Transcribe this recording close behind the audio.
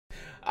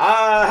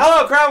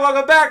Hello, crowd.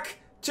 Welcome back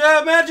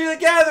to Magic the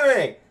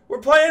Gathering. We're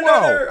playing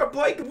another.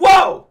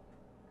 Whoa!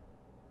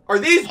 Are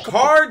these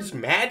cards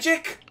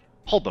magic?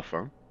 Hold the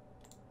phone.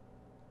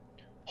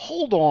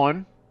 Hold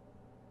on.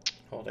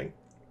 Holding.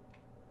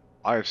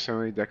 I have so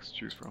many decks to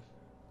choose from.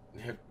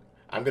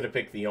 I'm gonna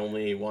pick the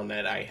only one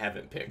that I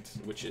haven't picked,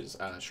 which is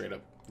straight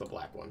up the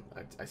black one.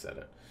 I said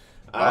it.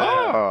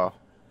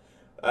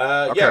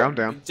 Okay, yeah, I'm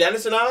down.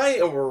 Dennis and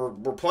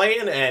we're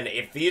playing, and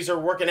if these are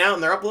working out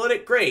and they're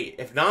uploaded, great.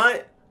 If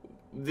not,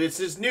 this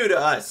is new to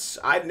us.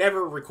 I'd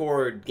never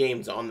record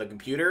games on the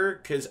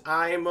computer because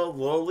I'm a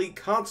lowly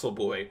console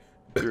boy.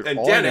 Dude, and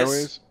all Dennis I know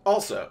is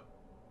also.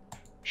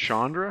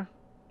 Chandra,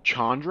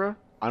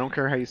 I don't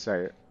care how you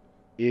say it,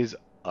 is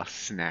a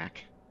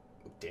snack.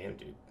 Damn,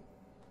 dude.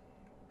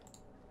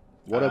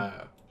 What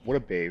a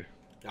babe.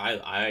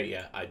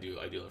 I do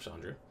love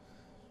Chandra.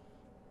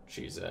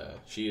 She is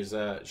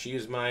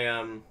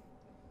my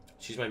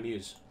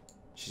muse.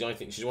 She's the only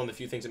thing. She's one of the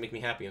few things that make me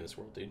happy in this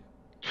world, dude.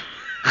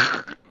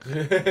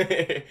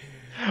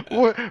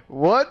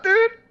 What,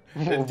 dude?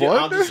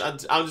 What?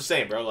 I'm just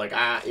saying, bro. Like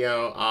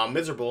I'm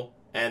miserable,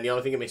 and the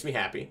only thing that makes me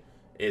happy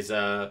is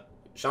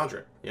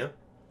Chandra. Yeah.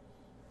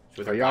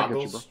 With her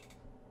goggles.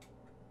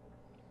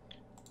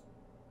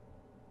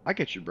 I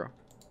get you, bro.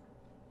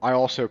 I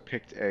also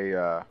picked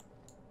the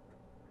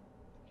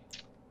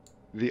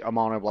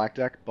mono black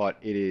deck, but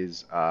it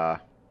is I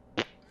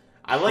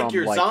like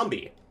your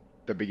zombie.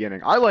 The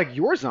beginning. I like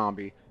your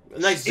zombie. A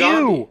nice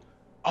zombie. Ew.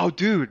 Oh,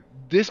 dude,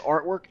 this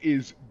artwork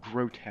is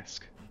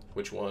grotesque.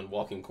 Which one?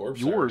 Walking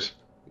Corpse? Yours.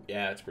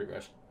 Yeah, it's pretty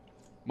gross.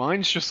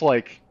 Mine's just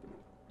like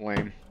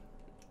lame.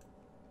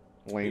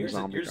 Lame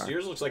zombie guy.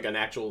 Yours looks like an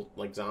actual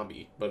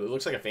zombie, but it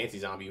looks like a fancy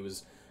zombie who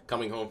was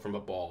coming home from a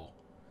ball.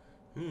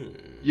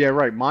 Yeah,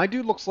 right. My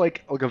dude looks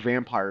like a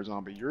vampire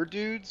zombie. Your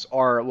dudes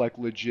are like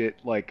legit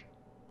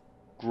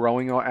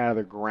growing out of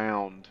the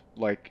ground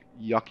like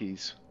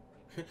yuckies.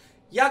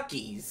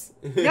 Yuckies.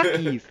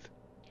 Yuckies.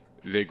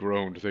 They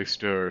groaned, they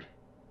stirred.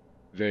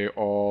 They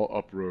all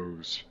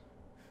uprose.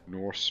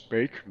 Nor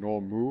spake, nor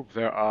moved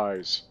their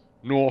eyes.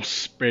 Nor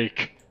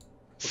spake.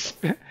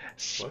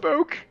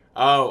 Spoke?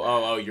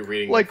 Oh, you're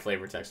reading the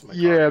flavor text of my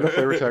card. Yeah, the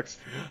flavor text.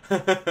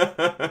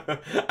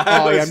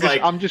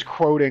 I'm just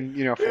quoting,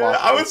 philosophy.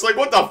 I was like,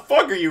 what the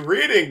fuck are you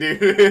reading,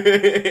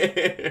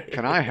 dude?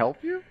 Can I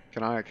help you?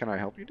 Can I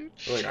help you, dude?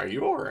 Like, are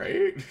you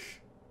alright?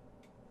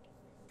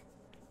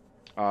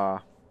 Yeah,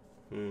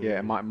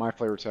 my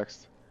flavor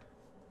text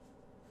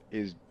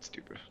is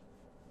stupid.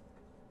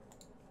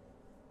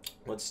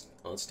 Let's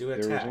do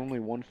attack. There is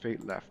only one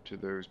fate left to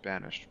those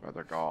banished by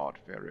the god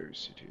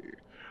ferocity.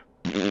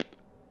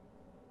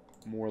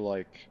 More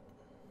like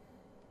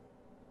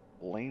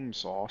lame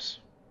sauce.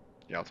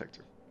 Yeah, I'll take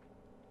two.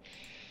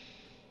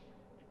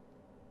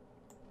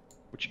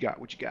 What you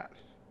got? What you got?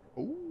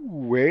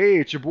 Ooh, hey,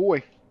 it's your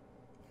boy.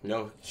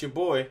 No, it's your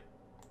boy.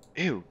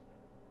 Ew.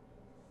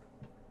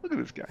 Look at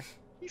this guy.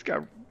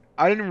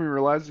 I didn't even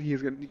realize he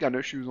got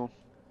no shoes on.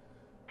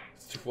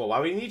 Well,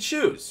 why would he need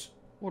shoes?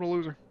 What a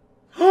loser.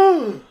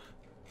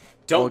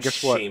 Don't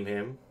shame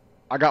him.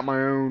 I got my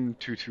own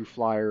 2/2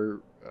 flyer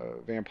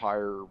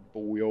vampire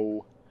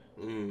boyo.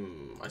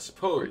 I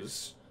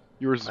suppose.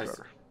 Yours is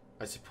better.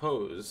 I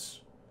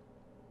suppose.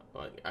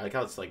 I like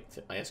how it's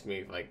asking me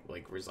if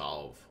like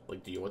resolve.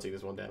 Like, do you want to take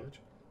this 1 damage?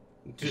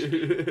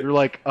 You're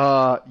like,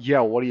 yeah.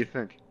 What do you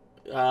think?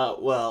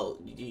 Well,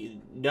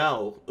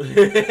 no.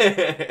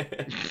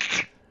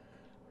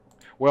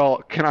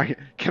 Well, can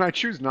I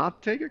choose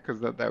not to take it? Because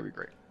that would be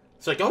great.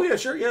 It's like, oh yeah,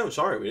 sure, yeah. I'm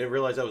sorry, we didn't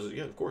realize that was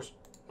of course.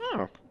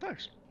 Oh,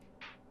 thanks.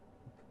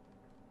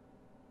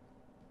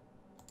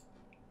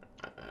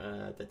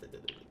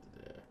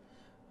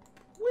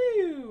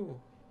 Woo!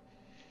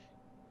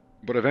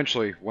 But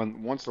eventually,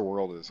 once the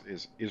world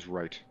is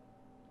right,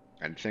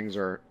 and things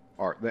and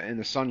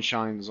the sun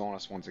shines on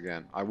us once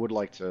again, I would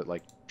like to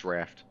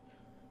draft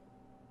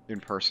in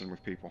person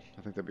with people.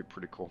 I think that'd be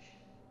pretty cool.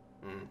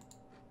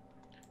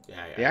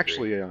 Yeah. They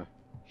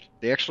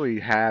actually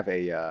have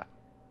a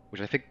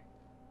which I think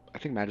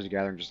Magic the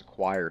Gathering just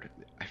acquired.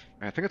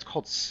 I think it's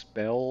called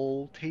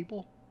Spell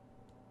Table.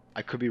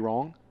 I could be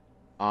wrong.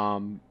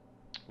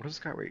 What does this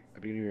guy wait? At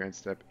the beginning of your end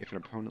step, if an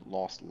opponent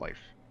lost life.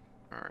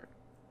 Alright.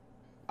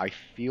 I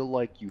feel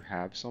like you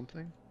have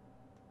something,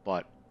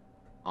 but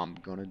I'm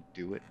gonna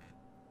do it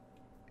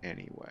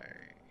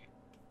anyway.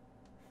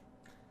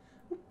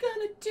 I'm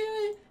gonna do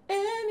it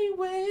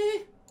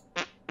anyway.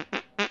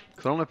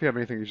 Cause I don't know if you have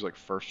anything that uses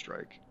first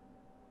strike.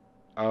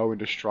 Oh,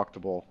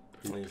 indestructible.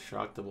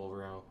 Indestructible,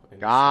 bro.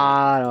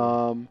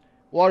 Got him.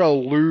 What a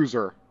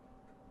loser.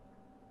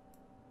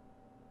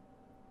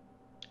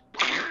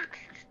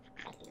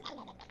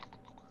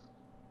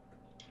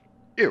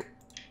 Ew.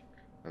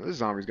 Now, this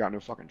zombie's got no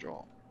fucking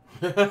jaw.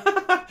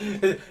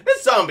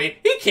 This zombie,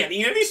 he can't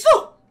eat any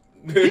soup.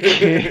 He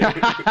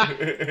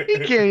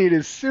can't eat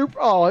his soup.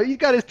 Oh, he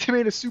got his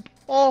tomato soup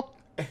all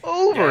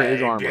over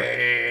his armor.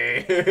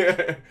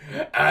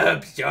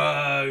 I'm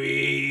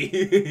sorry.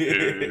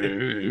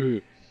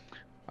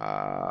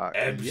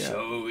 I'm Yeah.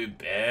 so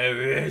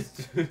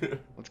embarrassed.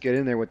 Let's get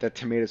in there with that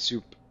tomato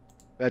soup.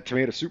 That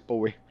tomato soup,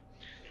 boy.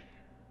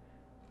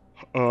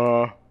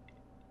 Uh,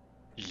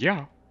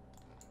 yeah.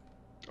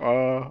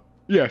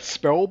 Yeah,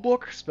 spell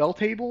book, spell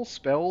table,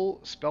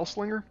 spell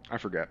slinger. I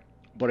forget.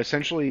 But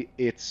essentially,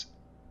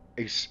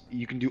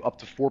 you can do up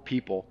to 4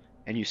 people,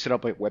 and you set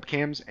up like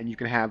webcams, and you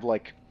can have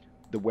like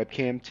the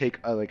webcam take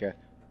like a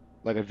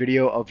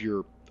video of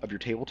your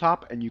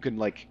tabletop, and you can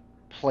like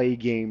play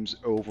games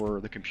over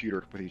the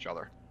computer with each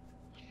other.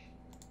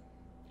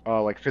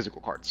 Like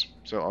physical cards.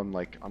 So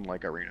unlike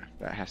Arena,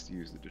 that has to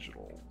use the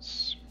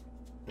digitals,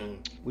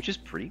 which is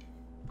pretty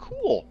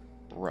cool,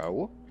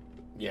 bro.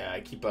 Yeah, I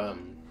keep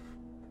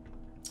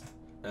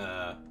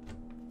another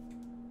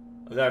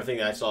thing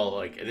that I saw,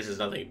 like, this has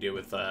nothing to do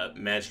with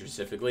Magic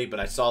specifically, but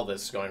I saw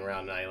this going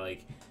around, and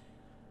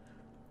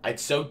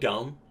it's so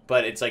dumb,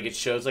 but it's like it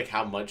shows like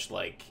how much of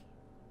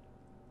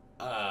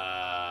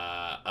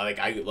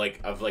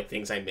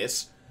things I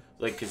miss,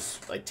 like, cause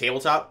like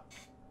tabletop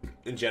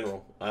in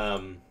general,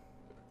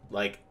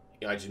 like,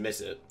 you know, I just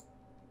miss it.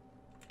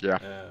 Yeah.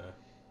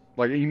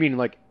 Like, you mean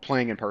like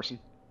playing in person?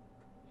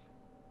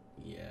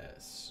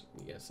 Yes,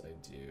 I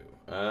do.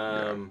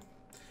 Yeah.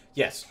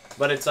 Yes,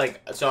 but it's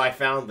like, so I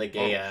found like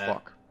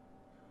Fuck.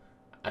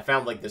 I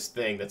found like this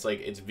thing that's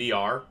like, it's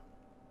VR,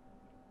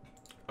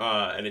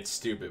 and it's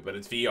stupid, but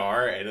it's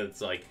VR, and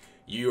it's like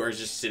you are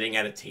just sitting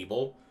at a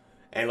table,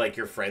 and like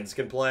your friends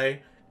can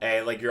play,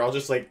 and like you're all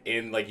just like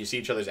in, like, you see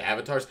each other's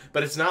avatars,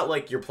 but it's not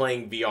like you're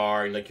playing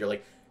VR and like you're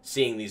like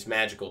seeing these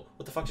magical.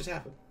 What the fuck just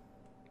happened?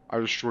 I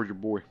destroyed your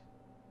boy.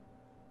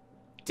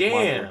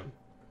 Damn.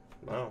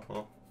 Wow.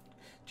 Well,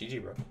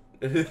 GG, bro.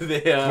 If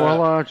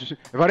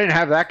I didn't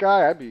have that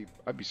guy,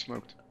 I'd be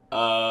smoked.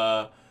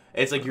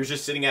 It's like you're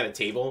just sitting at a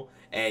table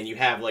and you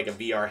have like a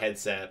VR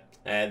headset,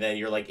 and then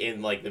you're like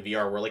in like the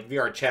VR world, like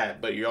VR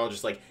chat, but you're all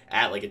just like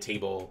at like a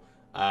table.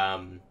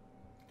 Does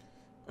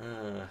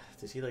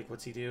he like,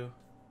 what's he do?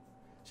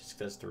 Just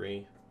does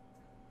 3.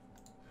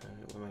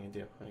 What am I gonna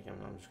do? I'm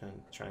just gonna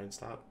try and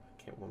stop.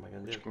 What am I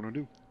gonna do? What you gonna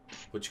do?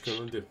 What you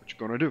gonna do? What you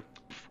gonna do?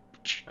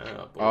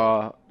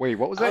 Wait,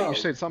 what was that? Oh, You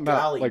said something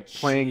about like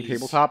playing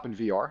tabletop in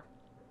VR?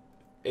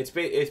 It's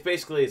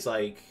basically, it's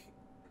like,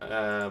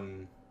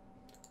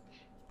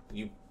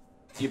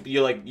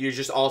 you're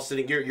just all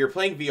sitting. You're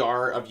playing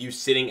VR of you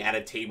sitting at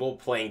a table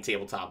playing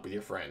tabletop with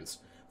your friends.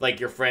 Like,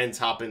 your friends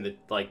hop in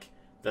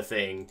the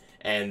thing,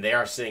 and they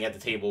are sitting at the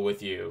table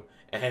with you,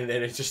 and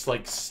then it's just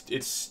like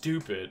it's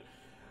stupid.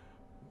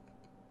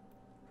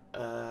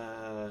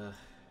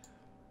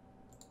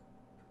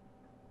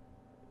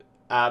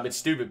 It's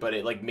stupid, but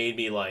it like made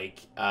me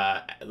like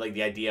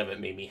the idea of it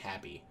made me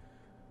happy.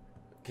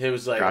 It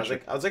was like, Gotcha.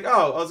 I was like,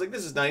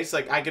 this is nice.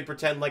 Like, I could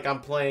pretend like I'm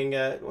playing.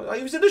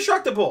 He was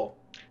indestructible.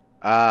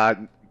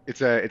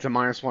 It's a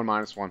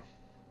 -1/-1,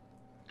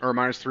 or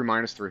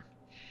 -3/-3.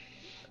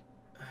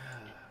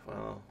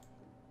 Well,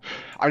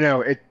 I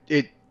know it.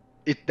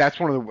 That's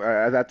one of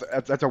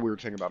the that's a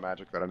weird thing about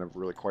Magic that I never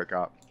really quite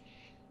got.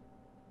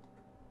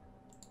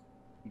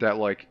 That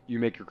like you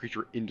make your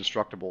creature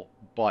indestructible,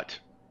 but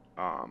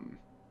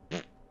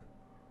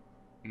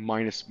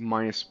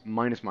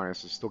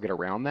minuses still get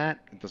around that.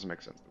 It doesn't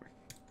make sense to me.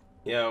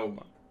 you know,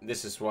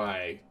 this is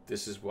why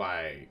I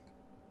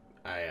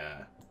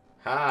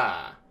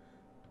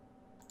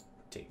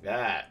take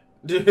that.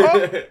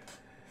 Oh!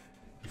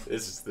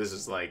 That's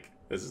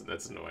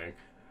annoying.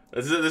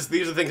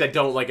 These are things I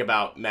don't like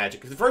about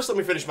Magic. First, let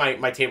me finish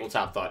my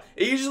tabletop thought.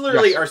 It usually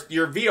literally are,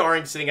 you're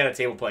VRing sitting at a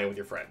table playing with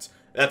your friends.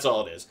 That's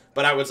all it is.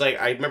 But I was like,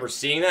 I remember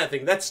seeing that,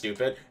 thinking that's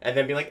stupid, and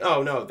then being like,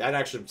 oh no, that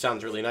actually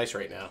sounds really nice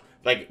right now.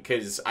 Like,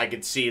 because I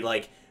could see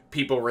like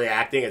people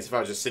reacting as if I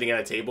was just sitting at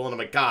a table, and I'm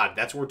like, God,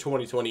 that's where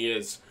 2020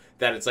 is.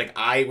 That it's like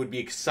I would be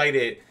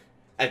excited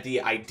at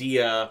the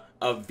idea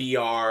of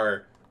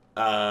VR,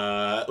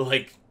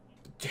 like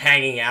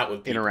hanging out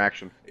with people.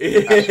 Interaction.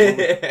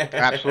 Absolutely.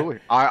 Absolutely.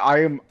 I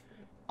am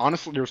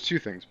honestly. There's 2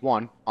 things.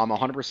 One, I'm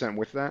 100%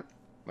 with that,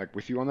 like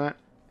with you on that,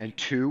 and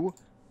 2,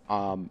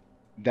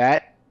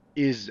 that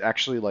is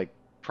actually like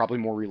probably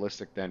more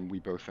realistic than we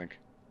both think.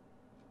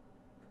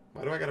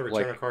 Why do I gotta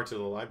return a card to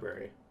the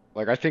library?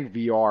 Like, I think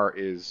VR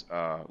is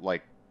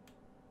like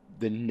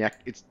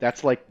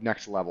that's like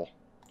next level.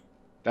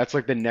 That's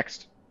like the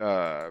next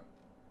I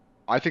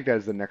think that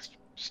is the next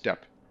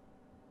step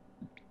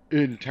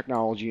in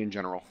technology in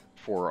general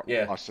for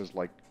us as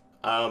like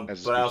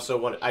as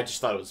but I just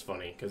thought it was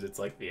funny because it's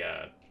like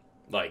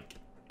like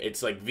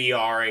it's like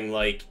VRing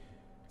like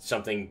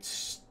something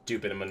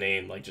stupid and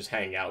mundane, like just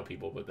hanging out with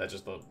people, but that's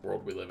just the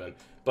world we live in.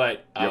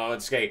 But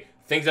let's say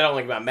things I don't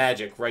like about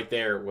Magic. Right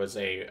there was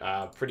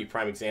a pretty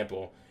prime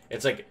example.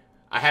 It's like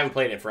I haven't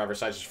played it forever,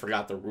 so I just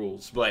forgot the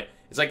rules. But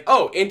it's like,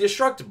 oh,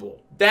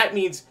 indestructible. That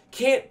means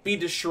can't be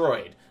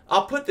destroyed.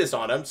 I'll put this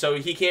on him so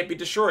he can't be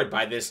destroyed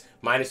by this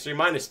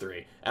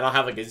 -3/-3, and I'll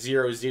have like a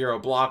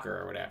 0/0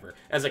 blocker or whatever.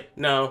 And it's like,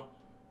 no,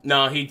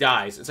 he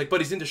dies. It's like,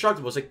 but he's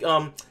indestructible. It's like,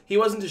 he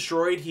wasn't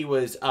destroyed. He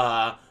was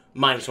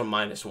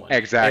 -1/-1.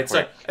 Exactly.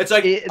 And it's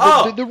like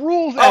the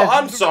rules.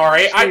 I'm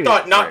sorry. I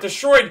thought not right.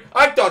 destroyed.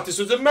 I thought this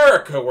was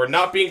America, where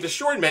not being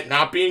destroyed meant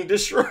not being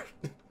destroyed.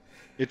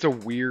 It's like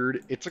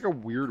a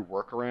weird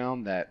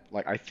workaround that,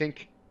 like, I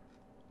think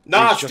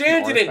Nah, is just an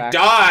Stan didn't artifact.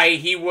 die.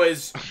 He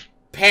was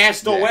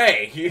passed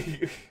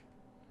away.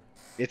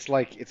 It's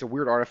like it's a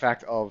weird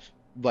artifact of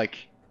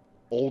like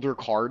older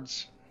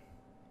cards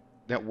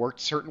that worked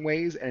certain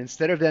ways, and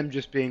instead of them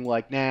just being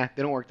like, nah,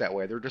 they don't work that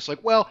way, they're just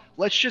like, well,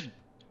 let's just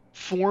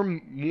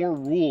form more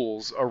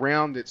rules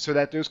around it so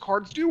that those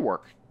cards do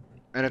work.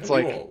 And it's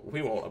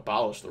we won't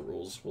abolish the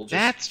rules. We'll just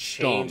that's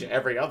change dumb.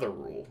 every other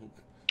rule.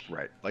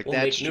 Right. Like, We'll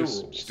that's make new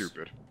just rules.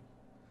 stupid.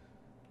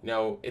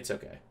 No, it's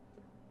okay.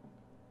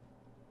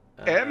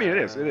 I mean, it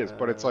is,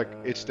 but it's like,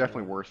 it's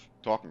definitely worth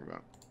talking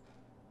about.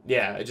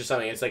 Yeah, it's just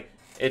something. It's like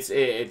it's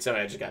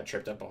something I just got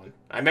tripped up on.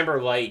 I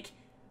remember like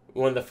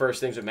one of the first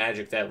things with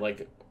Magic that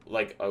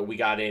we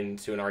got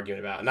into an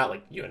argument about. Not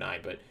like you and I,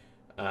 but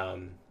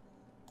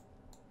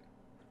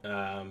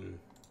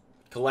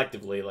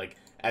collectively, like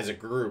as a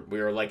group, we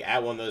were like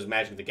at one of those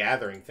Magic the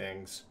Gathering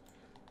things,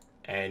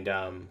 and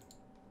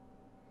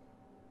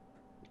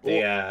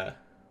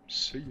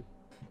See you.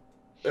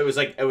 it was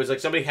like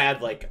somebody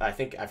had like I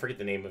forget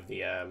the name of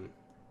the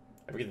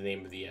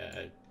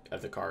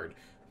of the card.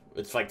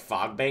 It's like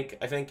Fog Bank,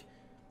 I think.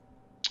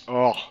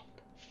 Oh,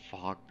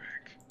 Fog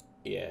Bank.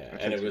 Yeah,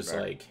 and it was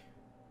like,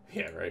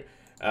 yeah, right.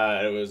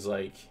 It was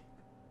like,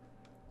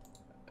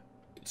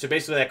 so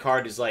basically that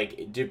card is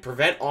like to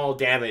prevent all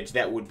damage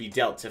that would be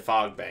dealt to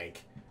Fog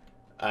Bank.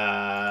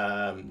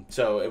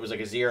 So it was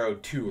like a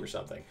 0/2 or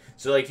something.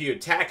 So like if you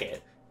attack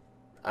it,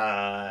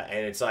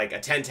 and it's like a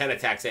 10/10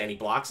 attacks it and he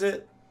blocks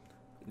it,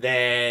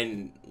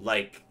 then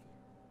like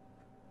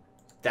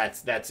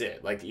that's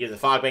it. Like the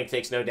Fog Bank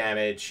takes no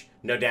damage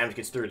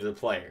gets through to the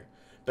player.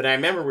 But I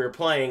remember we were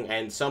playing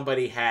and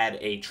somebody had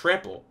a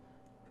trample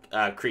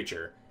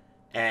creature,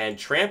 and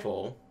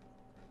trample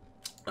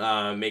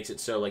makes it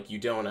so like you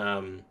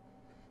don't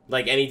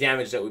like any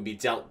damage that would be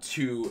dealt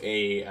to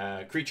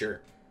a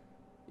creature.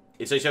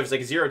 So if it's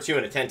like a 0/2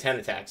 and a 10/10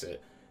 attacks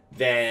it,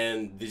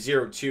 then the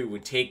 0/2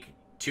 would take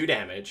 2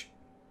 damage,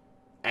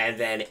 and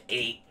then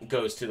 8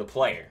 goes to the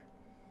player.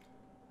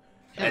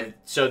 And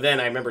so then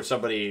I remember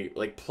somebody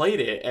like played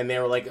it, and they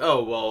were like,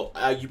 "Oh, well,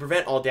 you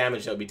prevent all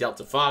damage that would be dealt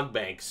to Fog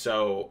Bank,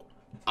 so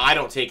I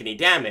don't take any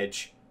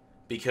damage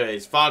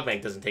because Fog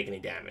Bank doesn't take any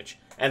damage."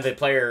 And the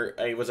player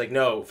was like,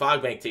 "No,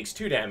 Fog Bank takes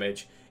 2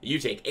 damage, you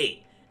take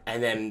 8."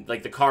 And then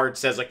like the card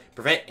says like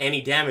prevent any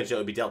damage that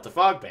would be dealt to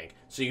Fog Bank,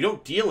 so you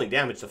don't deal any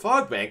damage to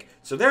Fog Bank,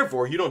 so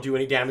therefore you don't do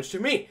any damage to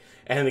me.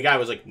 And the guy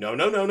was like, "No,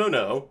 no, no, no,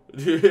 no,"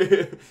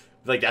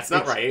 like that's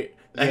not right.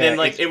 And then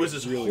like it was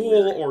this really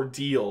whole weird.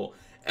 ordeal.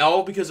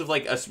 All because of,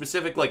 like, a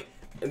specific, like...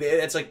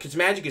 It's, like, because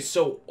Magic is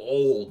so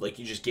old, like,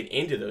 you just get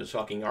into those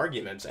fucking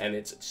arguments, and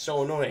it's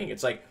so annoying.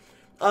 It's like,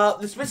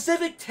 the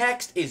specific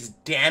text is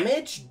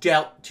damage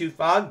dealt to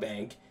Fog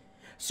Bank.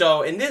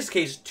 So, in this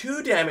case,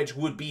 2 damage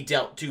would be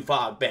dealt to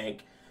Fog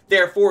Bank.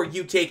 Therefore,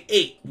 you take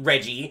 8,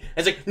 Reggie.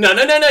 It's like, no,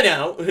 no, no, no,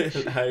 no.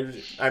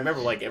 I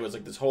remember, like, it was,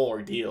 like, this whole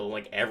ordeal.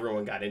 Like,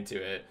 everyone got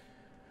into it.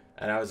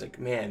 And I was like,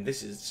 man,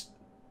 this is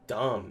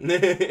dumb. And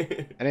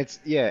it's,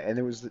 yeah, and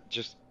it was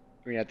just...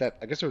 I mean,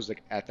 I guess it was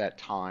like at that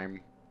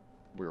time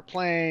we were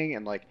playing,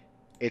 and like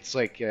it's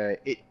like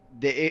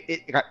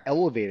it got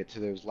elevated to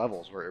those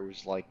levels where it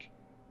was like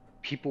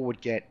people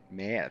would get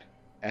mad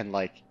and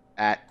like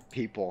at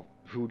people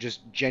who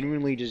just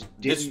genuinely just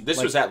didn't. This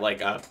like, was at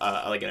like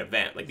an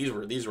event. Like these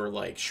were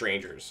like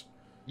strangers.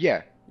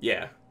 Yeah,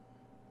 Yeah.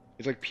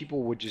 it's like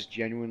people would just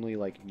genuinely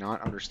like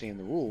not understand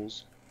the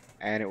rules,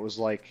 and it was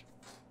like,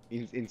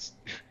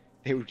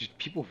 they would just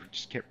people would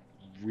just get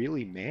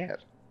really mad,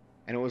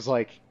 and it was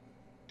like,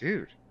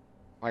 dude,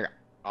 like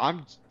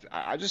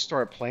I just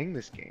started playing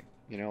this game,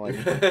 you know,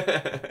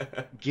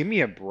 like give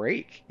me a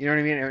break, you know what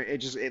I mean?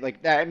 It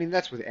like that. I mean,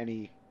 that's with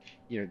any,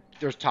 you know,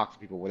 there's talk to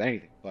people with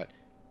anything, but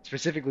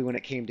specifically when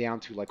it came down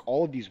to like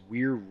all of these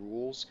weird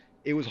rules,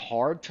 it was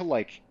hard to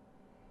like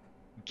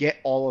get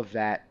all of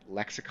that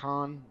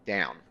lexicon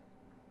down.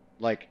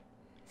 Like,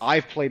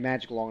 I've played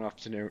Magic long enough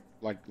to know,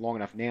 like long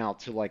enough now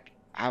to like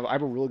I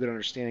have a really good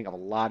understanding of a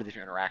lot of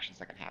different interactions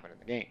that can happen in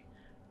the game,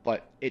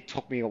 but it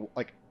took me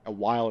a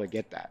while to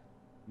get that.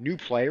 New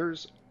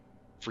players,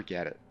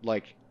 forget it.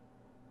 Like,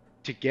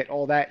 to get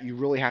all that, you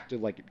really have to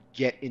like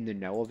get in the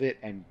know of it,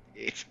 and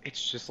it's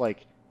just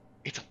like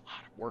it's a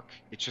lot of work.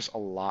 It's just a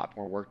lot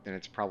more work than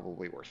it's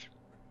probably worth,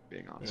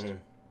 being honest.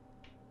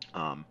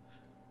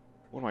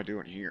 What am I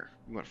doing here?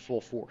 We went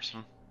full force,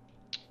 huh?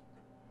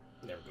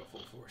 Never go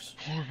full force.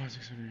 4, 5,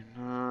 6, 7,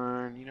 8,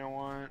 9. You know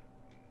what?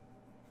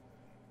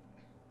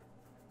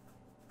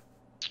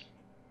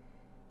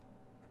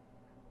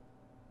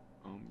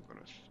 I'm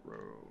gonna throw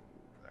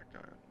that guy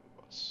under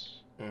the bus.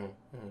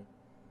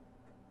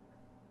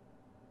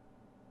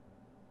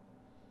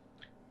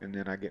 And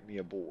then I get me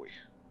a boy.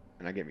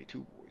 And I get me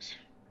 2 boys.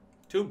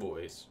 2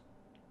 boys.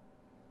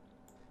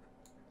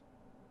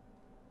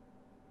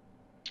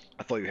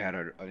 I thought you had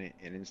an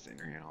instant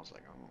in your hand. I was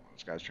like, oh,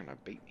 this guy's trying to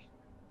bait me.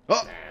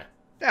 Oh, Nah.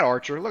 that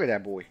archer! Look at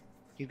that boy.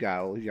 He's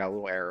got a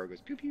little arrow.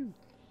 Goes pew pew.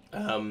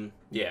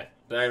 Yeah,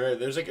 but I remember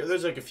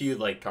there's like a few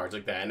like cards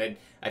like that, and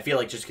I feel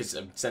like just because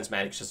since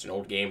Magic's just an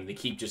old game, they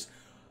keep just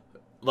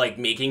like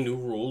making new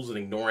rules and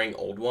ignoring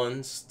old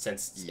ones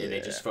since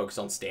they just focus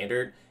on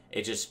standard.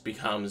 It just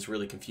becomes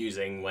really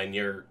confusing when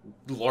you're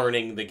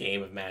learning the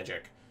game of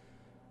Magic,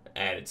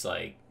 and it's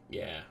like,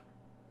 yeah,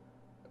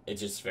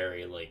 it's just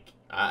very like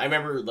I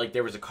remember like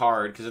there was a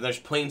card because there's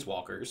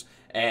Planeswalkers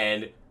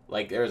and.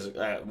 Like there's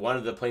one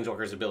of the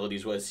Planeswalker's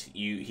abilities was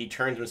he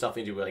turns himself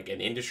into like an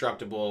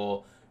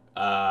indestructible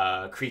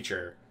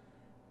creature,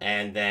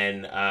 and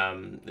then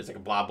there's like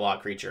a blah blah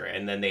creature,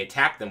 and then they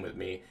attack them with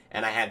me,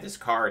 and I had this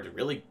card, a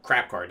really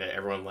crap card that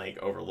everyone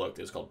like overlooked.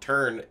 It was called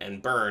Turn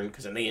and Burn,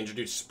 because then they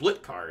introduced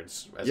split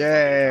cards. As a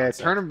fucking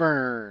concept. Turn and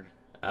burn.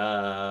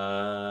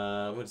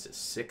 What is it?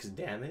 6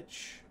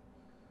 damage.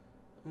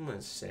 I'm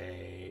gonna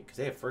say because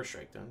they have first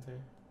strike, don't they?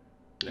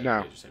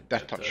 No, they just have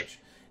Death Touch.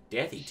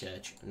 Deathy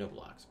Touch, no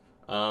blocks.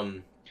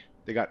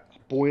 They got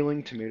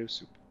boiling tomato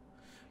soup.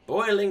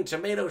 Boiling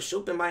tomato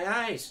soup in my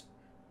eyes.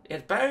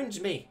 It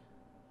burns me.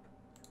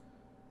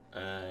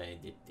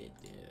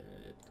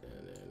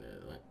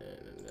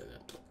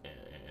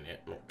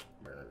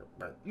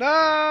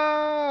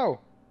 No!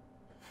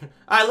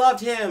 I loved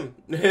him.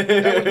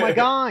 That was my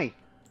guy.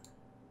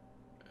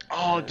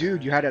 Oh,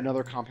 dude, you had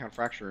another compound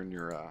fracture in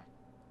your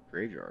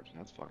graveyard.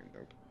 That's fucking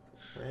dope.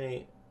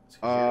 Right.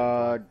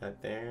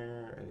 That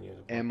there, and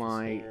am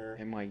I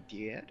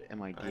dead?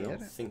 Am I dead? I don't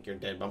think you're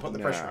dead, but I'm putting the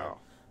pressure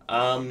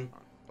on.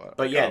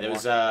 But yeah, there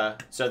was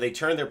so they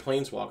turned their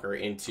Planeswalker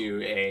into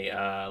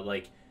a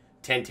like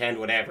 10/10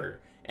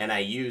 whatever, and I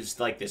used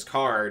like this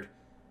card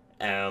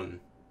to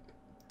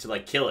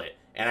like kill it.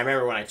 And I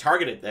remember when I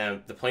targeted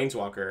them, the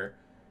Planeswalker,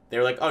 they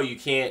were like, "Oh, you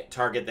can't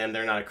target them;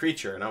 they're not a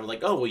creature." And I was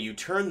like, "Oh, well, you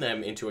turn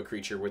them into a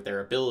creature with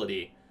their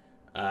ability,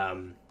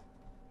 like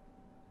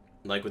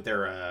with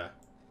their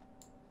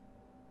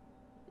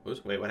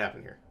Wait, what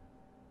happened here?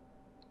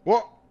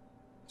 What?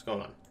 What's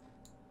going on?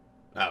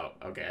 Oh,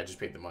 okay. I just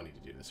paid the money to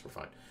do this. We're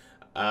fine.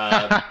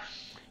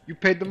 You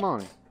paid the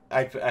money.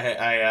 I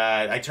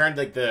turned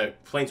like the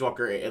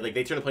Planeswalker, like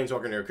they turned the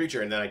Planeswalker into a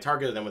creature, and then I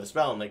targeted them with a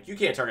spell. I'm like, you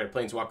can't target a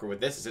Planeswalker with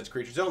this; it's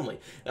creatures only.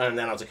 And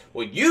then I was like,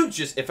 well,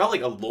 it felt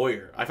like a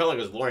lawyer. I felt like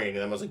I was lawyering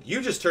them. I was like,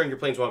 you just turned your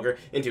Planeswalker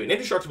into an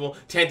indestructible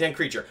 10/10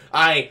 creature.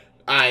 I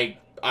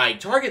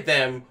target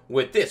them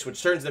with this,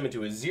 which turns them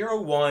into a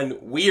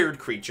 0/1 weird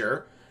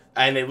creature.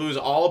 And they lose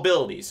all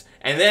abilities.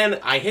 And then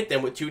I hit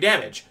them with 2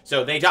 damage.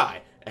 So they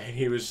die. And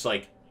he was just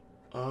like,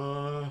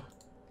 huh.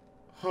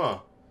 And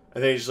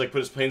then he just like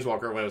put his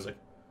Planeswalker away. I was like,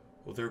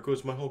 well, there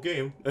goes my whole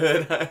game.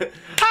 And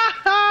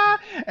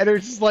it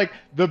was just like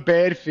the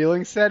bad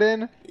feeling set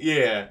in.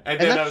 Yeah. And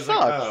then I was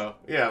sucks. Like, oh.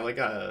 Yeah, like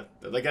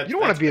you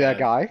don't want to be that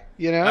guy,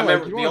 you know? I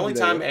remember the only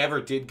time I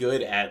ever did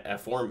good at a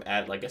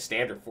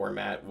standard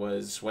format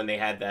was when they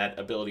had that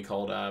ability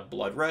called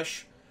Blood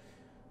Rush.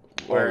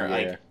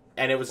 Where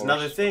and it was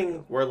another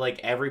thing where, like,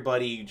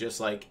 everybody just,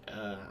 like,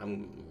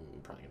 I'm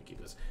probably going to keep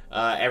this.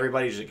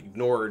 Everybody just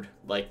ignored,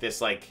 like,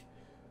 this, like,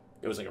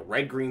 it was, like, a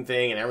red-green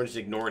thing, and everyone just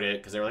ignored it,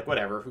 because they were like,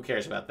 whatever, who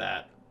cares about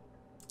that?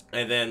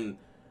 And then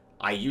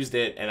I used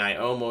it, and I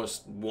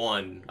almost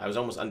won. I was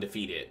almost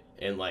undefeated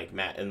in, like,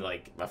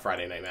 a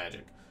Friday Night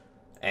Magic.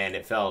 And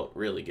it felt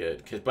really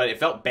good. But it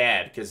felt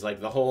bad, because, like,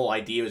 the whole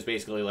idea was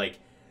basically, like,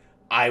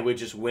 I would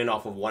just win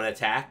off of one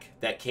attack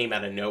that came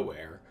out of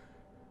nowhere.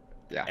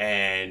 Yeah.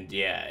 And,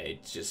 yeah,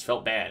 it just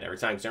felt bad every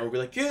time. Because everyone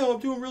would be like, yeah, I'm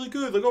doing really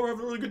good. Like, oh, we're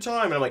having a really good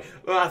time. And I'm like,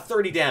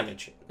 30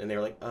 damage. And they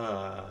were like,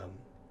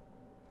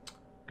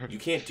 you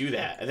can't do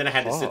that. And then I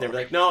had to sit there and be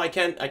like, no, I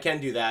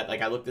can do that.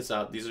 Like, I looked this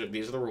up. These are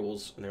the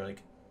rules. And they're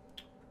like,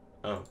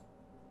 oh,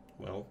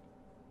 well,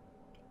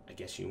 I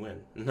guess you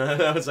win. And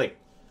I was like,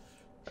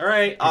 all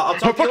right, I'll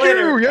talk to you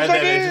later.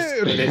 Yes,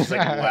 and then they just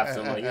like left.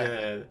 I'm like,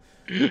 yeah.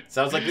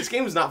 So I was like, this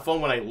game is not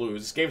fun when I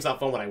lose. This game's not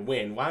fun when I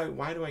win.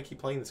 Why do I keep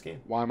playing this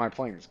game? Why am I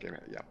playing this game?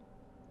 Yeah.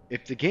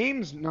 If the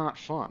game's not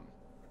fun,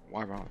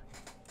 why bother?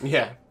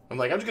 Yeah. I'm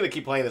like, I'm just going to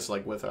keep playing this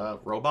like with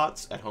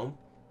robots at home.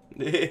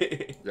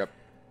 Yep.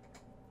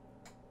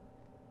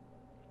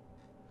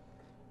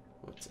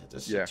 What's that?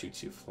 This is a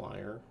 2/2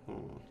 flyer.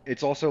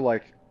 It's also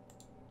like,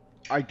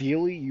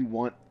 ideally you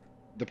want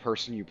the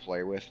person you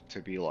play with to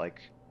be like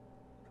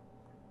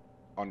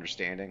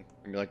understanding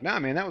and be like, nah,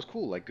 man, that was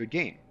cool. Like, good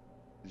game.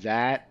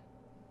 That,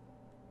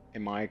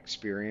 in my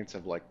experience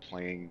of like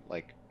playing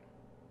like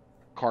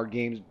card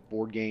games,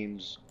 board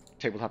games,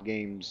 tabletop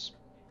games,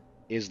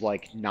 is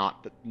like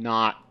not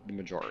the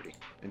majority.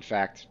 In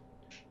fact,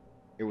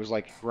 it was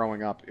like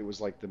growing up, it was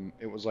like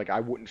I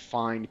wouldn't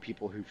find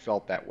people who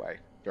felt that way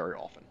very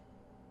often.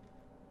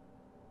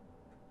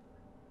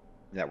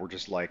 That were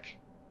just like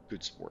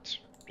good sports.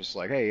 Just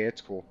like, hey, it's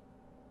cool.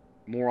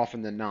 More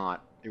often than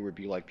not, it would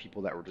be like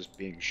people that were just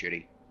being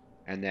shitty.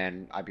 And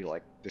then I'd be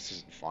like, this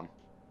isn't fun.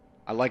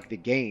 I like the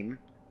game,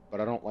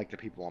 but I don't like the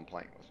people I'm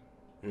playing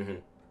with. Mm-hmm.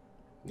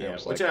 Yeah,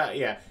 which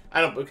I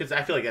don't, because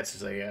I feel like that's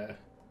just a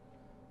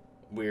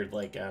weird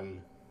like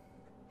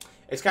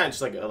it's kind of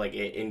just like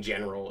in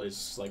general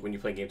is like when you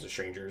play games with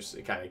strangers,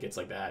 it kind of gets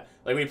like that.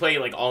 Like when you play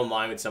like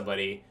online with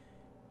somebody,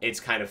 it's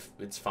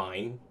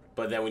fine.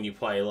 But then when you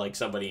play like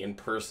somebody in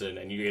person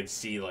and you get to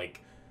see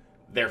like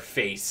their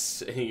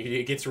face,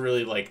 it gets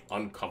really like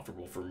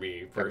uncomfortable for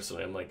me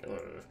personally. I'm like,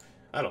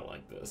 I don't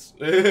like this.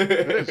 It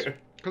is,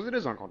 because it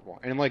is uncomfortable,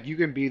 and like you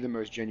can be the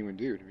most genuine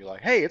dude and be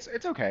like, hey, it's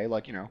okay,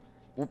 like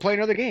we'll play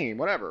another game,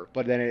 whatever.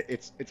 But then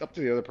it's up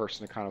to the other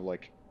person to kind of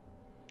like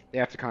they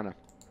have to kind of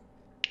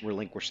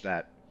relinquish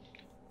that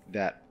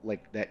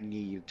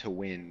need to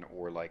win,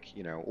 or like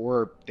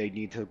or they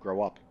need to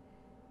grow up.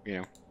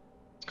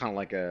 It's kind of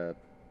like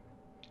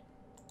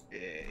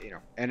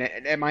and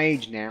at my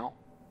age now,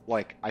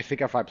 like I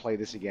think if I play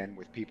this again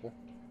with people,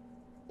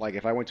 like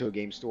if I went to a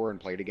game store and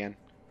played again,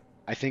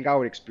 I think I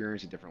would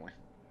experience it differently.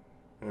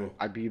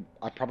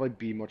 I'd probably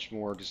be much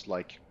more just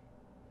like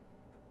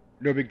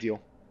no big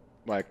deal.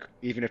 Like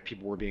even if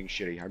people were being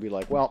shitty, I'd be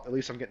like, well, at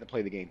least I'm getting to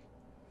play the game.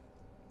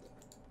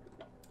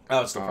 I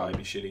would still probably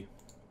be shitty.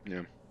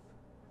 Yeah.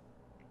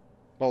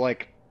 But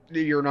like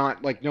you're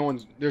not like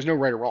there's no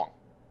right or wrong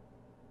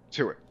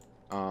to it.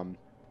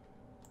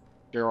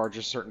 There are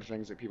just certain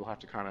things that people have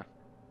to kind of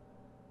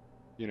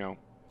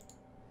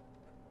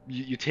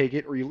you take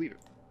it or you leave it.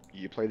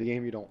 You play the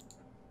game, you don't.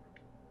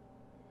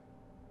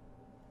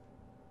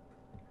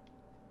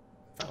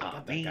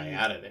 Oh, get that guy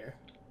out of there.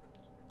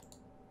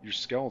 Your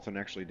skeleton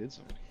actually did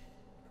something.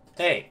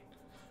 Hey,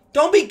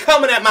 don't be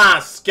coming at my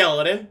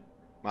skeleton.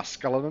 My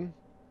skeleton?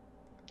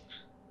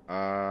 What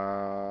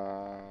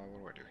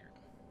do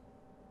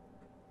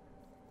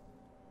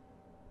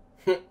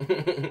I do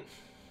here?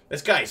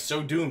 This guy's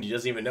so doomed he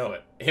doesn't even know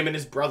it. Him and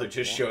his brother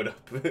just showed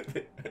up.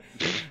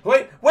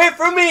 Wait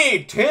for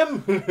me,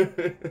 Tim!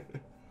 Alright,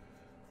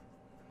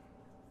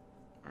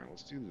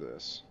 let's do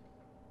this.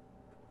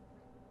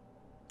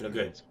 No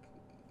good.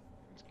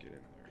 Let's get in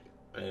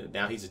there.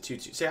 Now he's a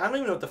 2/2. See, I don't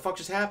even know what the fuck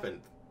just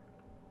happened.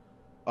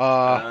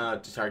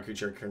 Target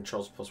creature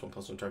controls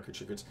 +1/+1 target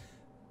creature goods.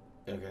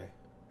 Okay.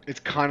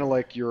 It's kind of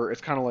like your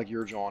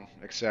John,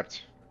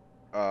 except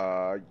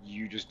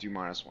you just do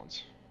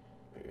 -1s.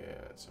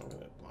 Yeah, so I'm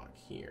gonna block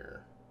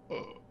here. And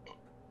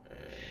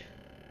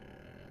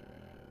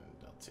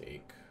I'll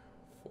take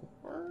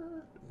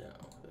 4. No,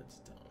 that's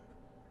dumb.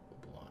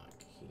 We'll block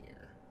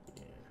here.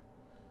 Yeah.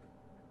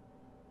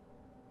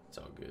 It's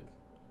all good.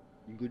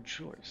 Good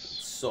choice.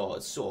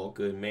 It's all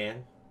good,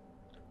 man.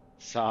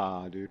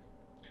 Saw, dude,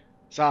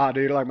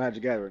 like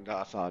Magic Gathering.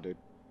 Saw, dude.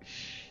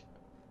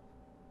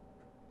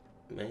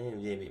 Man,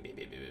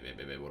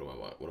 what do I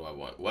want? What do I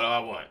want? What do I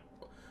want?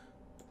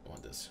 I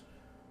want this.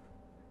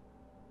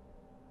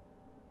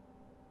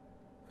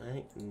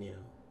 Right? No.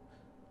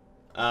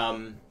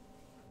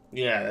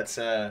 Yeah, that's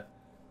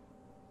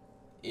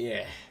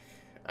yeah.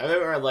 I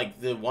remember like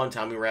the one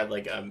time we were at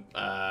like an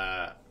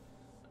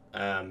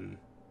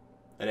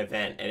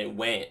event and it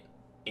went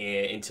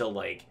until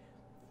like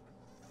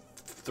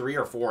 3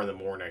 or 4 in the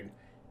morning,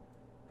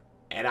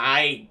 and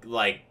I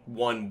like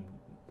won.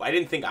 I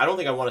don't think I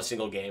won a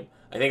single game.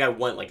 I think I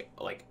went like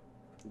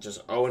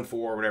just 0-4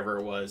 or whatever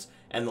it was.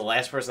 And the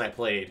last person I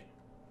played,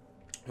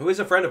 who is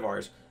a friend of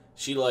ours,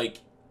 she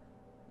like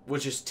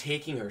was just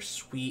taking her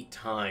sweet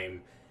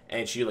time,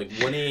 and she like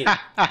wouldn't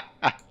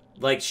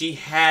like she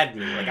had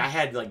me like I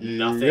had like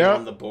nothing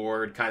on the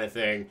board kind of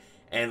thing,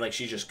 and like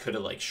she just could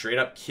have like straight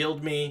up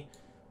killed me.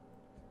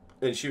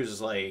 And she was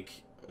just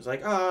like,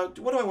 what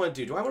do I want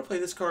to do? Do I want to play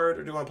this card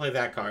or do I want to play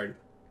that card?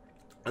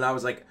 And I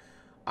was like,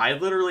 I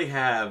literally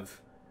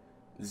have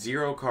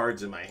 0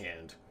 cards in my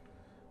hand.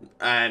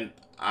 And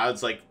I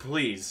was like,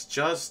 please,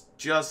 just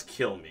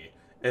kill me.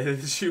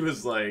 And she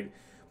was like,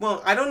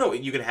 well, I don't know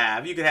what you could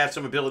have. You could have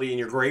some ability in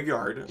your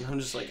graveyard. And I'm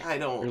just like, I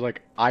don't. You're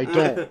like, I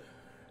don't.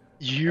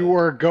 You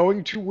are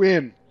going to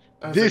win.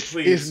 This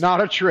like, is not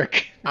a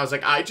trick. I was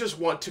like, I just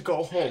want to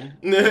go home.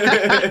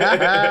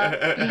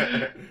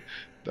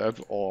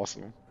 That's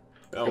awesome.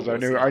 Because I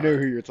know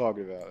who you're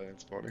talking about.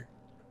 That's funny.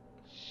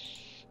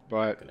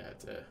 But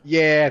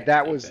yeah,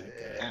 that was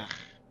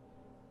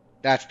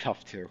that's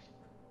tough too.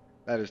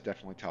 That is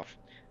definitely tough.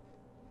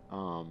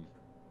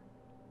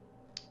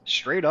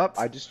 Straight up,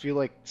 I just feel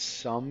like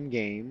some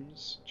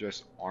games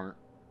just aren't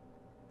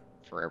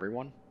for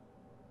everyone.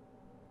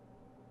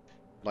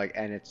 Like,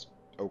 and it's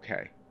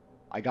okay.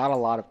 I got a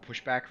lot of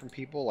pushback from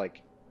people,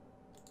 like,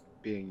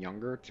 being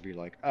younger, to be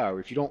like, oh,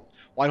 if you don't,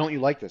 why don't you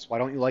like this? Why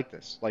don't you like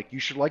this? Like, you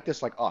should like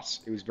this like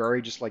us. It was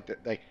very just like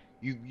that, like,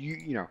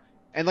 you know,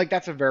 and like,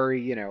 that's a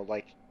very,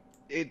 like,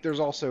 there's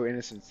also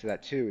innocence to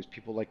that too, is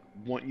people, like,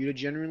 want you to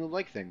genuinely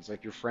like things.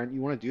 Like, your friend,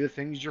 you want to do the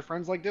things your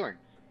friends like doing.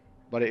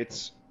 But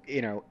it's,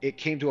 it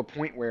came to a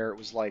point where it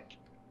was like,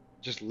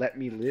 just let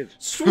me live.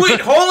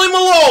 Sweet holy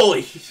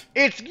maloli!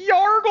 It's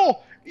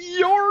Yargle!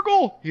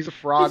 Yargle! He's a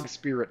frog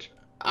spirit.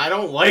 I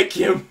don't like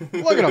him.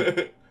 Look at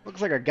him.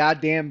 Looks like a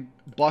goddamn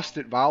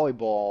busted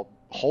volleyball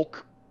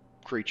Hulk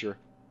creature.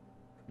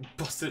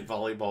 Busted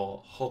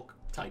volleyball Hulk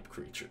type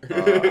creature.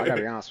 I gotta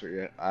be honest with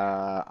you.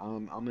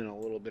 I'm in a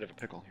little bit of a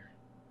pickle here.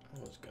 I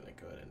was gonna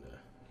go ahead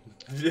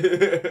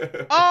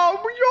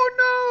Oh,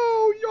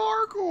 no,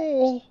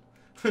 Yargle!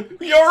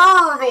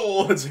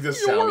 It's like the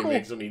sound he Yargle.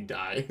 makes when he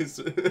dies.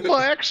 Well,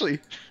 actually.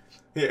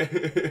 Yeah.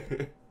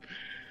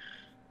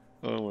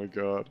 Oh my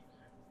god.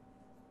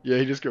 Yeah,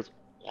 he just goes.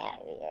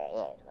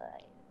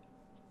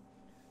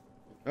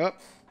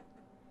 Up.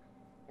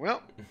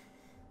 Well,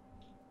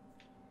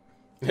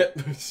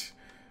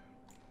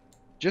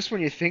 just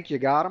when you think you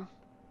got him,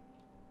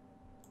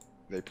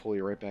 they pull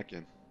you right back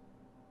in.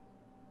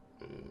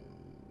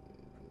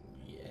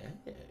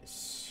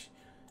 Yes.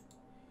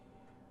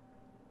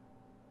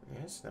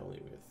 Yes, not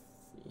only with...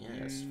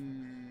 Yes.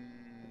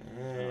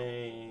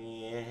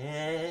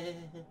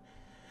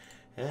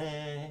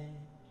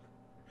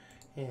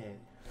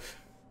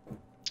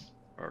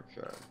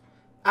 Okay.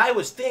 I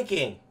was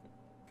thinking.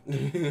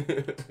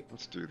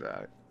 Let's do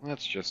that.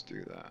 Let's just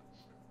do that.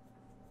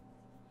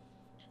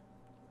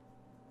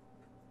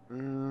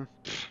 A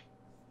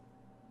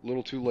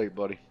little too late,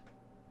 buddy.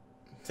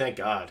 Thank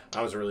God.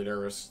 I was really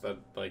nervous that,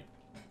 like,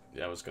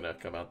 I was gonna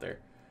come out there.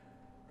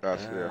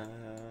 That's yeah.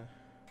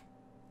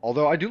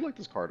 Although I do like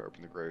this card,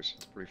 Open the Graves.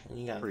 It's pretty.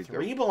 You got pretty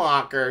three dope.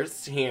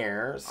 blockers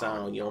here,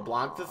 so you'll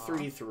block the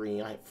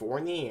 3/3. I have 4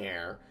 in the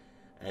air,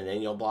 and then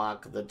you'll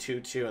block the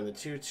 2/2 and the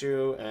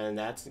 2/2, and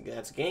that's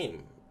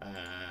game.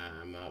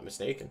 I'm not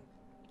mistaken.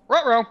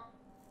 Ruh-roh.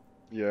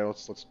 Yeah,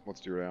 let's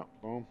do it out.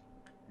 Boom,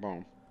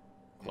 boom.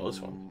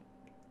 Close one.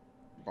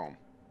 Boom,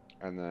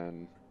 and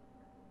then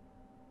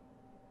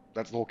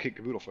that's the whole kit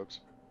caboodle, folks.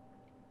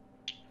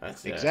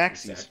 That's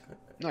Exactsies.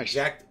 Nice.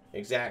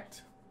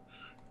 Exact.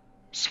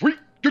 Sweet.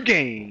 Good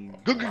game.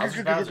 Good. I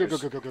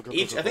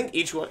think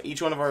each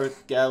one of our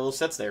little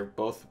sets there,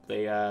 both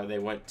they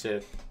went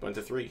to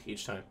 3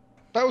 each time.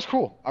 That was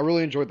cool. I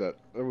really enjoyed that.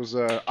 It was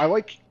I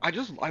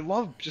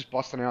love just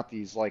busting out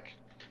these, like,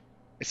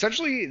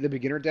 essentially the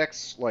beginner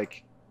decks.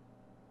 Like,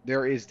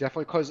 there is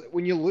definitely, because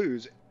when you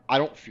lose, I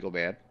don't feel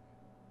bad.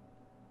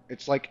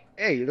 It's like,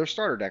 hey, they're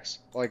starter decks.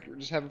 Like, we're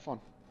just having fun.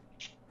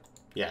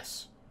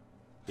 Yes.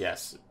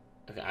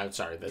 Okay, I'm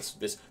sorry. This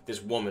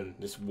woman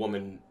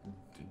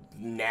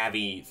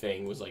Navi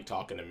thing was like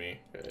talking to me.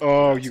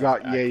 Oh, you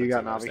got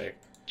Navi.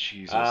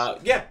 Jesus.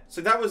 Yeah.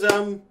 So that was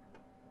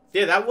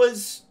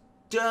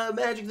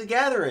Magic the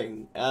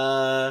Gathering.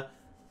 That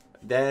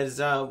is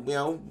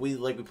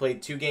we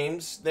played 2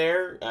 games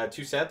there,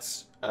 2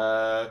 sets. It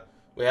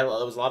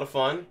was a lot of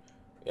fun.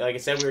 Like I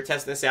said, we were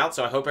testing this out,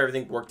 so I hope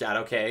everything worked out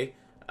okay.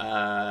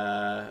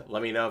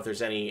 Let me know if you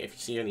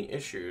see any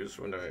issues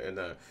in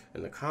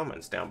the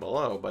comments down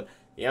below. But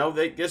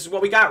this is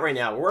what we got right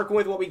now. We're working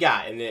with what we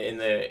got in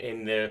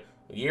the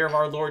year of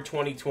our Lord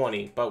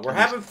 2020. But we're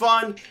having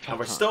fun and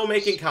we're still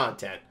making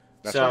content.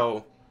 That's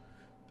so,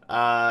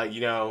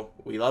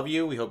 we love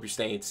you. We hope you're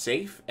staying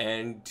safe,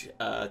 and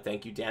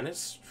thank you,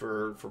 Dennis,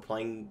 for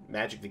playing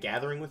Magic the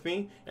Gathering with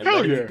me and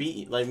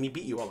letting me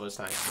beat you all those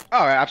times.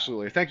 Oh,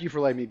 absolutely. Thank you for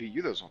letting me beat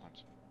you those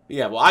times.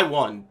 Yeah, well, I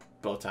won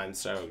both times,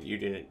 so you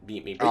didn't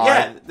beat me. But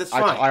yeah, that's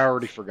fine. I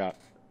already forgot.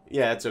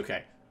 Yeah, it's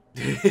okay.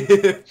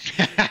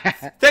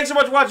 Thanks so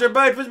much for watching,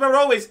 everybody. Please remember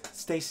always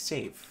stay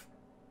safe.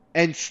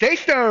 And stay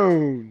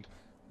stoned.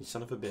 You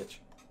son of a bitch.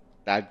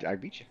 I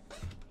beat you.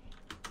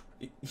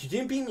 You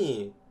didn't beat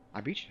me.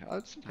 I beat you.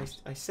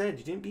 I said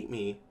you didn't beat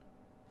me.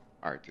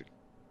 Alright, dude.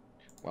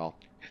 Well,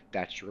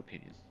 that's your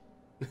opinion.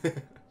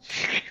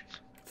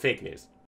 Fake news.